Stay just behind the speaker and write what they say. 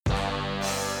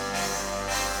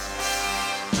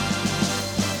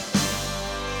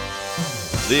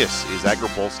This is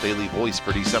AgriPulse Daily Voice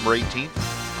for December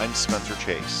 18th. I'm Spencer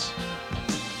Chase.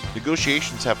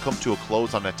 Negotiations have come to a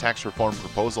close on a tax reform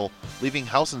proposal, leaving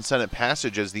House and Senate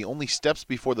passage as the only steps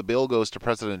before the bill goes to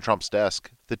President Trump's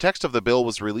desk. The text of the bill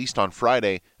was released on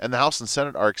Friday, and the House and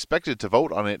Senate are expected to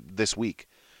vote on it this week.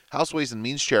 House Ways and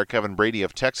Means Chair Kevin Brady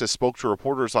of Texas spoke to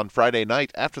reporters on Friday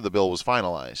night after the bill was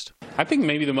finalized. I think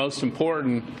maybe the most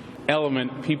important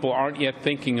element people aren't yet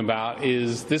thinking about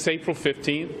is this April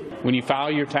 15th, when you file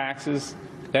your taxes,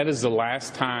 that is the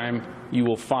last time you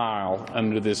will file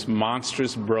under this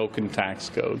monstrous broken tax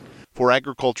code. For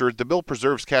agriculture, the bill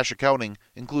preserves cash accounting,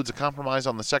 includes a compromise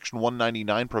on the Section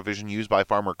 199 provision used by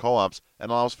farmer co-ops,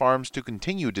 and allows farms to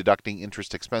continue deducting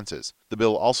interest expenses. The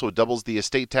bill also doubles the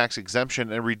estate tax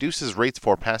exemption and reduces rates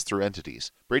for pass-through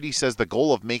entities. Brady says the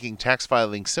goal of making tax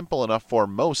filing simple enough for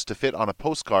most to fit on a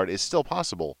postcard is still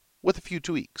possible, with a few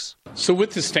tweaks. So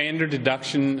with the standard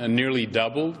deduction nearly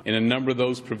doubled in a number of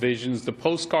those provisions, the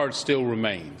postcard still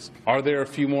remains. Are there a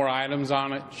few more items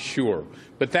on it? Sure.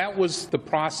 But that was the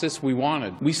process we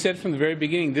wanted. We said from the very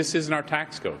beginning, this isn't our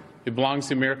tax code. It belongs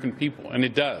to the American people, and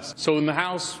it does. So in the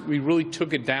House, we really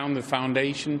took it down the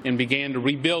foundation and began to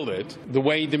rebuild it the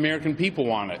way the American people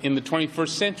want it in the 21st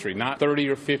century, not 30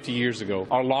 or 50 years ago.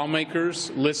 Our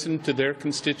lawmakers listened to their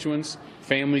constituents,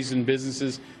 families and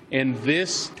businesses, and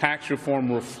this tax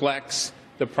reform reflects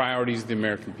the priorities of the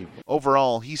American people.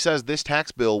 Overall, he says this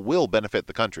tax bill will benefit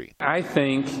the country. I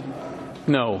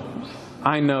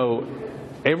know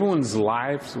everyone's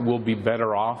lives will be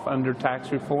better off under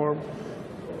tax reform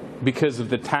because of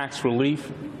the tax relief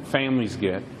families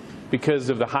get, because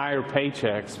of the higher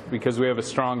paychecks, because we have a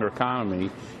stronger economy.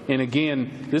 And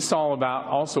again, this is all about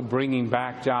also bringing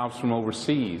back jobs from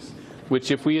overseas, which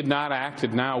if we had not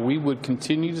acted now, we would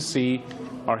continue to see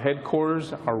our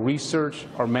headquarters, our research,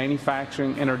 our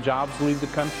manufacturing, and our jobs leave the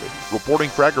country. Reporting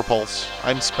for AgriPulse,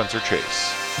 I'm Spencer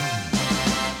Chase.